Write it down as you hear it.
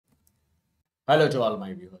Hello to all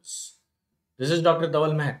my viewers. This is Dr.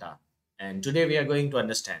 Dhaval Maheta, and today we are going to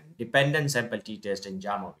understand dependent sample t-test in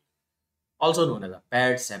Jamovi, also known as a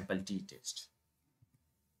paired sample t-test.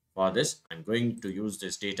 For this, I'm going to use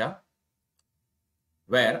this data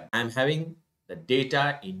where I'm having the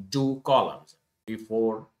data in two columns,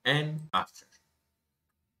 before and after.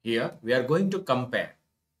 Here, we are going to compare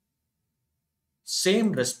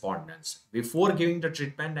same respondents before giving the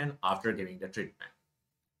treatment and after giving the treatment.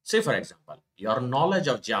 Say, for example, your knowledge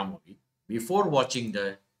of Jamovi before watching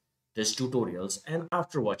these tutorials and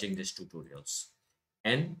after watching these tutorials.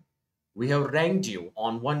 And we have ranked you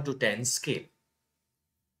on 1 to 10 scale.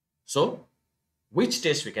 So, which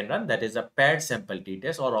test we can run? That is a paired sample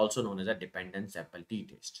t-test, or also known as a dependent sample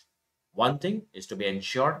t-test. One thing is to be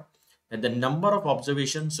ensured that the number of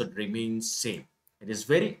observations should remain same. It is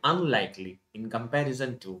very unlikely in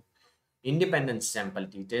comparison to independent sample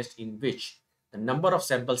t-test in which the number of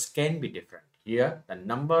samples can be different. Here, the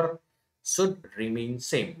number should remain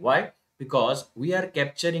same. Why? Because we are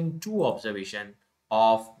capturing two observations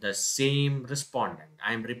of the same respondent.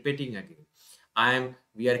 I am repeating again.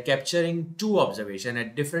 We are capturing two observations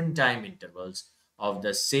at different time intervals of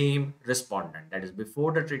the same respondent, that is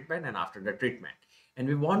before the treatment and after the treatment. And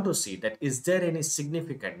we want to see that is there any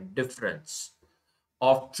significant difference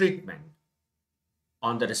of treatment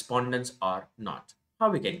on the respondents or not. How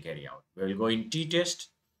we can carry out? We will go in t-test,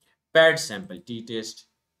 paired sample t-test.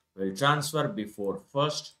 We will transfer before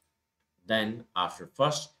first, then after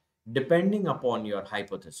first, depending upon your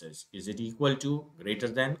hypothesis. Is it equal to, greater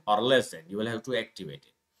than, or less than? You will have to activate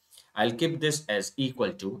it. I'll keep this as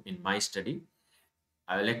equal to in my study.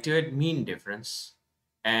 I will activate mean difference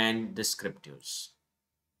and descriptives.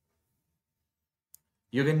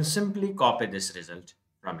 You can simply copy this result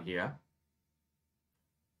from here.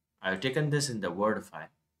 I've taken this in the Word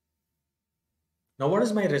file. Now, what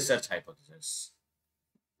is my research hypothesis?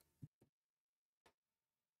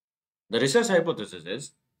 The research hypothesis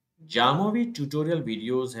is Jamovi tutorial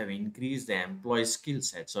videos have increased the employee skill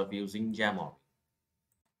sets of using Jamovi.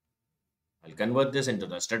 I'll convert this into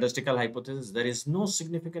the statistical hypothesis. There is no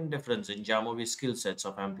significant difference in Jamovi skill sets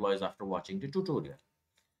of employees after watching the tutorial.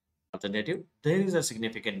 Alternative, there is a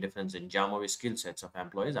significant difference in Jamovi skill sets of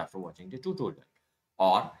employees after watching the tutorial.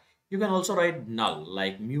 Or you can also write null,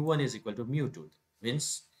 like mu1 is equal to mu2,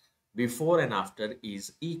 means before and after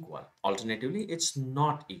is equal. Alternatively, it's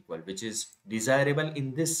not equal, which is desirable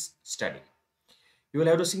in this study. You will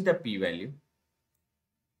have to see the p-value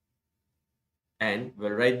and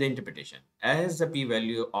we'll write the interpretation as the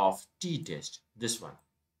p-value of t-test, this one,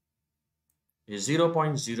 is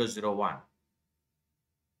 0.001,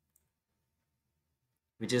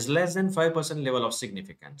 which is less than 5% level of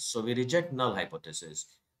significance. So we reject null hypothesis,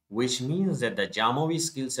 which means that the Jamovi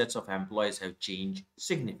skill sets of employees have changed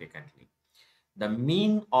significantly. The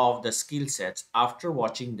mean of the skill sets after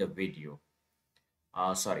watching the video,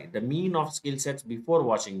 the mean of skill sets before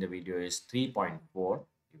watching the video is 3.4,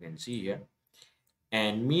 you can see here,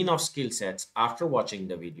 and mean of skill sets after watching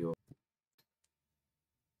the video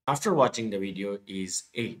is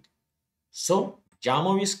 8. So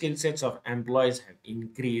Jamovi skill sets of employees have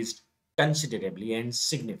increased considerably and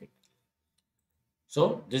significantly.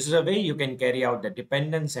 So this is a way you can carry out the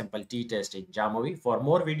dependent sample t-test in Jamovi. For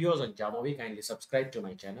more videos on Jamovi, kindly subscribe to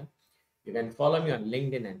my channel. You can follow me on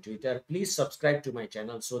LinkedIn and Twitter. Please subscribe to my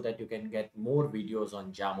channel so that you can get more videos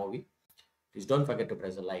on Jamovi. Please don't forget to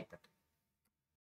press the like button.